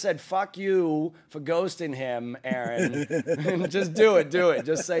 Sully said, fuck you for ghosting him, Aaron. Just do it.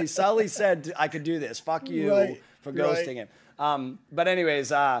 Just say, Sully said I could do this. Fuck you for ghosting him. But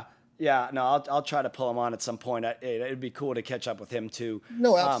anyways, I'll try to pull him on at some point. It'd be cool to catch up with him too.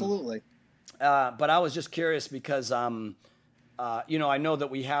 No, absolutely. But I was just curious because, I know that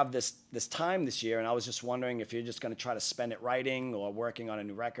we have this time this year, and I was just wondering if you're just going to try to spend it writing or working on a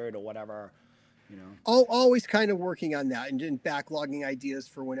new record or whatever, Always kind of working on that and then backlogging ideas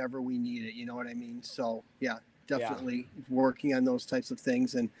for whenever we need it. You know what I mean? So yeah, definitely working on those types of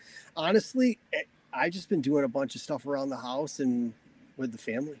things. And honestly, I just been doing a bunch of stuff around the house and with the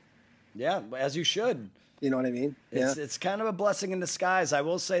family. Yeah, as you should. You know what I mean? It's kind of a blessing in disguise. I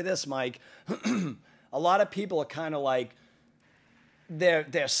will say this, Mike. A lot of people are kind of like,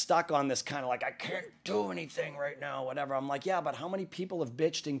 they're stuck on this kind of like, I can't do anything right now, whatever. I'm like, yeah, but how many people have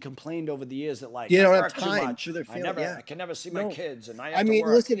bitched and complained over the years that you don't have too time much. for their family. I can never see my kids, and I mean,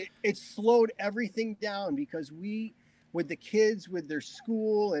 work. Listen, it slowed everything down because with the kids, with their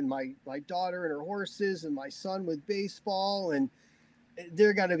school, and my daughter and her horses, and my son with baseball, and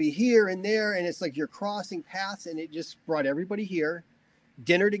they're going to be here and there, and it's like you're crossing paths, and it just brought everybody here,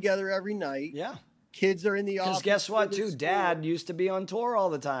 dinner together every night. Yeah. Kids are in the office. Because guess what, too? Dad used to be on tour all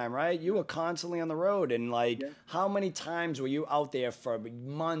the time, right? You were constantly on the road. And, how many times were you out there for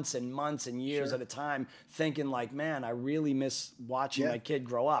months and months and years at a time thinking, man, I really miss watching my kid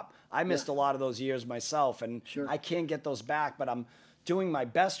grow up. I missed a lot of those years myself, and I can't get those back. But I'm doing my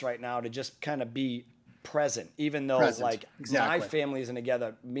best right now to just kind of be present, even though, my family isn't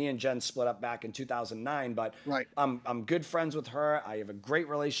together. Me and Jen split up back in 2009, but I'm good friends with her. I have a great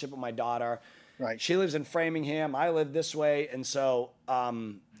relationship with my daughter. Right. She lives in Framingham. I live this way. And so,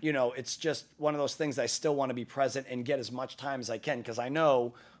 it's just one of those things I still want to be present and get as much time as I can. Because I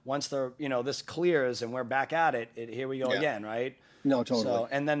know once this clears and we're back at it, here we go again, right? No, totally. So,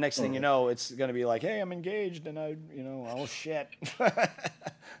 and then next thing you know, it's going to be like, hey, I'm engaged. And oh, shit.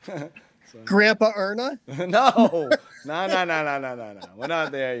 Grandpa Erna? No. We're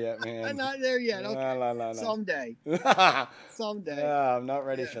not there yet, man. I'm not there yet. Okay. No. Someday. Someday. I'm not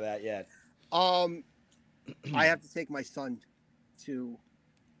ready for that yet. I have to take my son to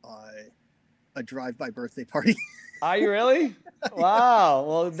a drive-by birthday party. Are you really? Wow.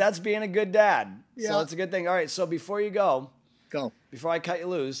 Well, that's being a good dad. Yeah. So it's a good thing. All right. So before you go, before I cut you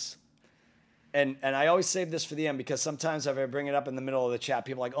loose, and I always save this for the end because sometimes if I bring it up in the middle of the chat,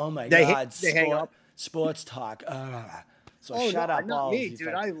 people are like, oh my God, they hang up. Sports talk. So shut up, not all me, of you.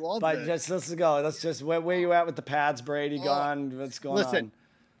 dude. I love But this. let's go. Let's just where you at with the pads, Brady? Gone? What's going on?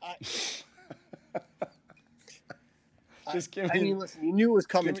 Just give me. I mean, listen, you knew it was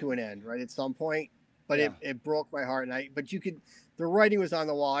coming to an end, right? At some point, but it broke my heart. And the writing was on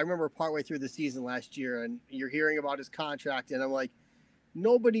the wall. I remember partway through the season last year, and you're hearing about his contract, and I'm like,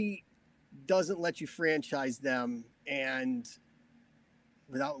 nobody doesn't let you franchise them and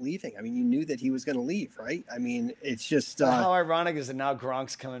without leaving. I mean, you knew that he was going to leave, right? I mean, it's just how ironic is it now?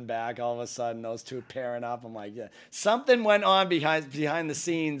 Gronk's coming back. All of a sudden, those two pairing up. I'm like, yeah, something went on behind the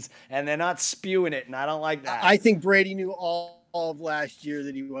scenes, and they're not spewing it, and I don't like that. I think Brady knew all of last year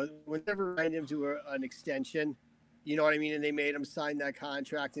that he was. Whenever signed him to an extension, you know what I mean, and they made him sign that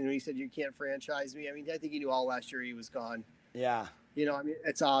contract, and he said, "You can't franchise me." I mean, I think he knew all last year he was gone. Yeah. You know, I mean,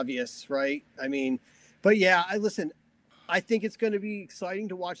 it's obvious, right? I mean, but yeah, listen. I think it's going to be exciting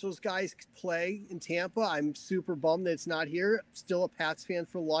to watch those guys play in Tampa. I'm super bummed that it's not here. Still a Pats fan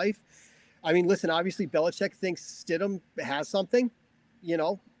for life. I mean, listen, obviously Belichick thinks Stidham has something. You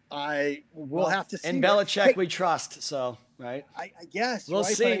know, we'll have to see. And Belichick, we trust. So, right? I guess. We'll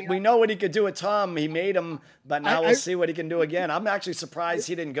right? see. But I mean, we know what he could do with Tom. He made him, but now we'll see what he can do again. I'm actually surprised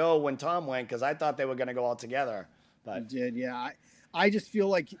he didn't go when Tom went because I thought they were going to go all together. But he did, yeah. I just feel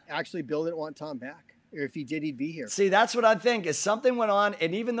like actually Bill didn't want Tom back. Or if he did, he'd be here. See, that's what I think is something went on.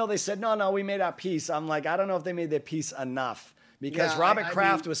 And even though they said, no, we made our peace. I'm like, I don't know if they made their peace enough because Robert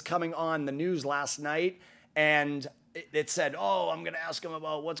Kraft was coming on the news last night and it said, oh, I'm going to ask him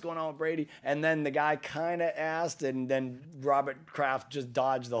about what's going on with Brady. And then the guy kind of asked and then Robert Kraft just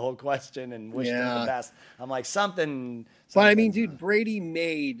dodged the whole question and wished him the best. I'm like, something. But I mean, dude, Brady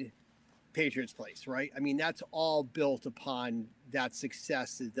made Patriots place, right? I mean, that's all built upon that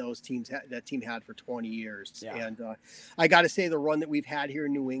success that that team had for 20 years. Yeah. And I got to say, the run that we've had here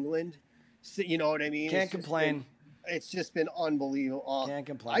in New England, you know what I mean? Can't complain. It's just been unbelievable. Can't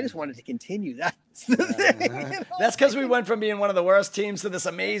complain. I just wanted to continue that. That's because we went from being one of the worst teams to this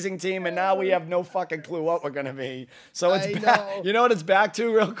amazing team, and now we have no fucking clue what we're going to be. So it's back. You know what it's back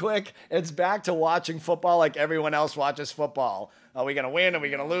to real quick? It's back to watching football like everyone else watches football. Are we going to win? Are we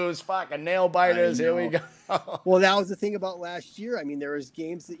going to lose? Fucking nail biters. Here we go. Well, that was the thing about last year. I mean, there was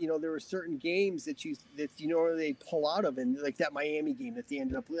games that, there were certain games that they pull out of, and like that Miami game that they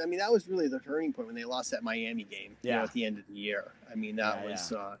ended up. I mean, that was really the turning point when they lost that Miami game. At the end of the year. I mean, that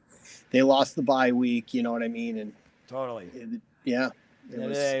was they lost the bye week. You know what I mean? And totally.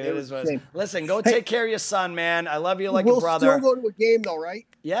 It was. Listen, go take care of your son, man. I love you like a brother. We'll still go to a game though, right?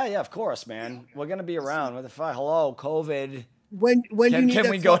 Yeah, of course, man. We're gonna be around. What the fuck? Hello, COVID. When can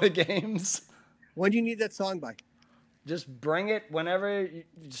we go to games? When do you need that song by? Just bring it whenever you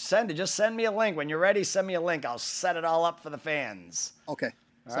send it. Just send me a link. When you're ready, send me a link. I'll set it all up for the fans. Okay.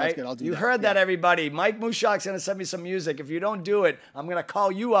 All right. Good. I'll do you that. heard that, everybody. Mike Mushok's going to send me some music. If you don't do it, I'm going to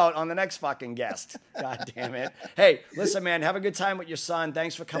call you out on the next fucking guest. God damn it. Hey, listen, man, have a good time with your son.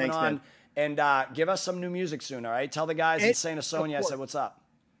 Thanks for coming on. Man. And give us some new music soon, all right? Tell the guys in St. Asonia I said what's up.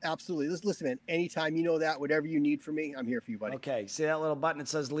 Absolutely. Listen, man, anytime you know that, whatever you need from me, I'm here for you, buddy. Okay. See that little button that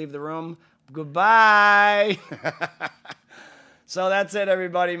says leave the room? Goodbye. So that's it,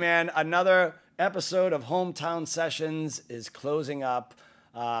 everybody, man. Another episode of Hometown Sessions is closing up.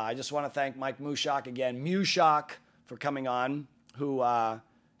 I just want to thank Mike Mushok again, Mushok, for coming on, who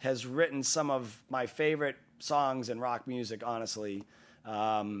has written some of my favorite songs in rock music, honestly.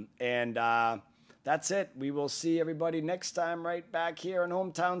 That's it. We will see everybody next time right back here in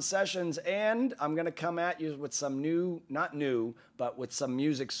Hometown Sessions. And I'm going to come at you with some not new, but with some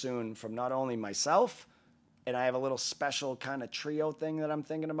music soon from not only myself, and I have a little special kind of trio thing that I'm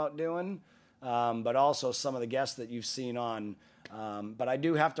thinking about doing, but also some of the guests that you've seen on. But I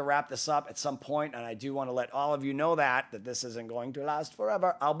do have to wrap this up at some point, and I do want to let all of you know that this isn't going to last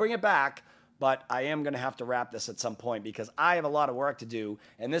forever. I'll bring it back. But I am going to have to wrap this at some point because I have a lot of work to do,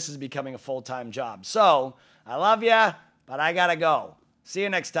 and this is becoming a full-time job. So I love you, but I got to go. See you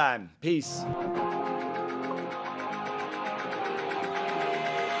next time. Peace.